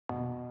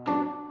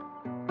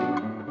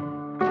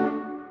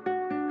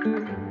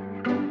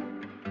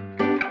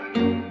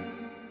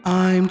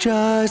I'm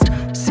just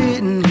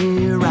sitting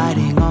here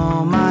writing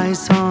all my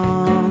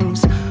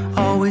songs,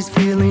 always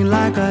feeling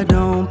like I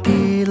don't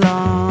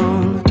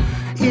belong.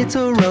 It's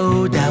a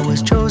road that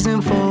was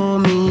chosen for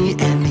me,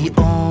 and the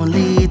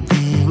only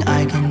thing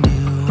I can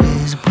do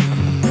is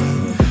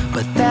breathe.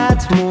 But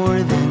that's more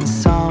than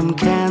some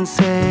can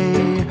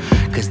say,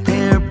 'cause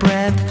their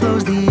breath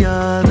flows the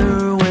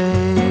other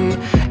way.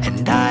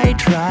 And I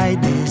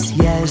tried this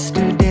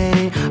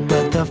yesterday,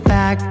 but the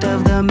fact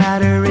of the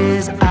matter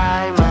is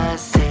I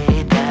must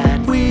say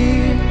that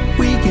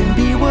we can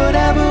be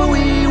whatever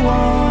we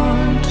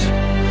want.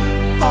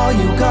 All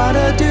you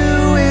gotta do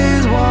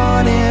is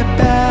want it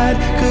bad,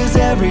 'cause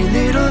every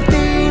little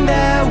thing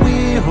that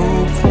we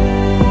hope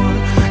for,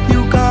 you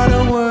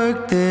gotta work,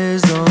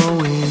 there's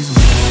always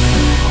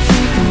more.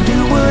 We can do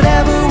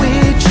whatever we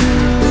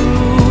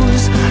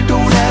choose.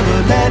 Don't ever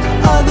let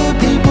other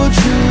people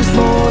choose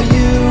for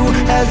you.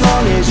 As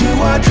long as you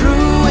are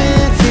true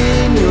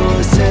within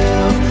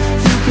yourself,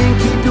 you can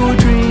keep your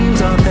dreams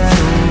off that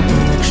old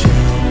bookshelf.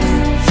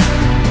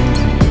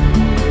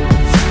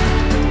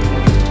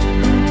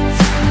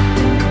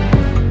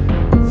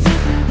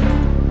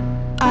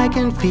 I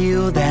can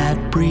feel that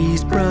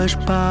breeze brush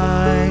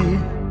by.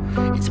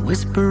 It's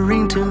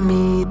whispering to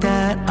me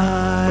that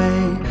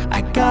I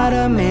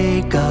gotta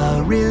make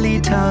a really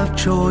tough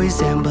choice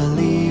and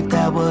believe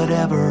that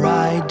whatever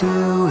I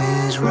do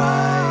is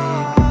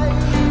right.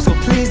 So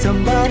please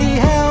somebody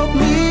help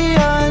me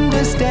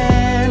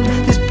understand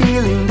this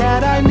feeling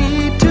that I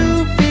need to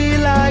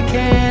feel I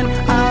can.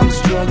 I'm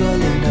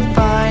struggling to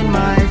find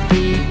my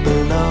feet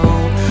below,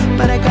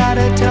 but I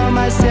gotta tell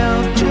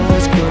myself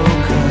just go,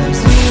 'cause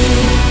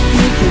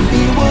we can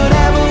be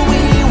whatever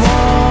we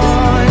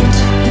want.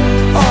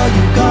 All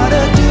you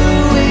gotta do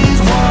is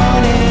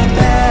want it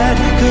bad,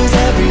 'cause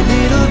every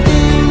little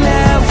thing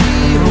that we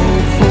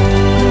hope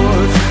for,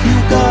 you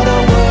gotta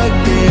work,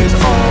 there's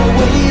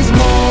always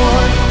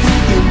more. We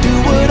can do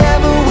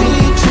whatever we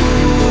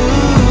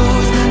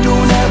choose.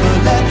 Don't ever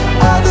let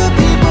other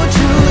people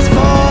choose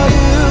for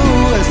you.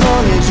 As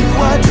long as you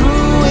are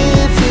true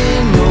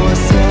within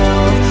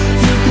yourself,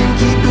 you can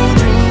keep your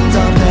dreams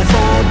off that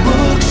old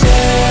bookshelf.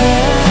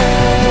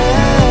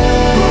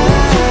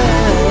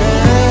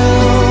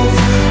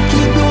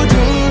 Keep your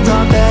dreams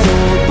off that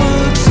old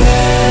bookshelf.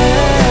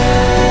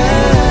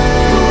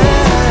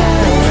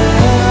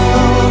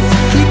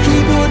 Keep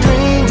your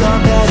dreams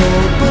off that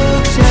old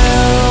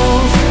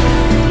bookshelf.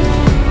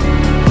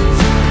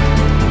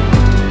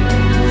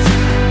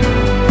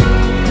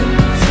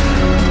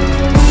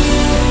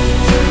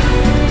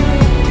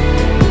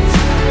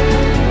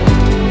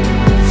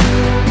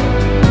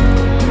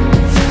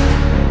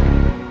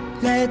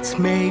 Let's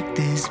make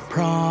this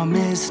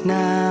promise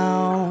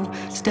now.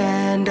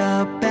 Stand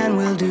up and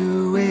we'll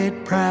do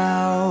it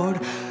proud.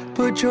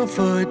 Put your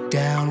foot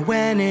down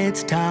when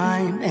it's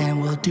time,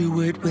 and we'll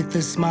do it with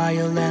a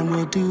smile, and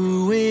we'll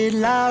do it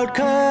loud,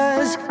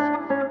 'cause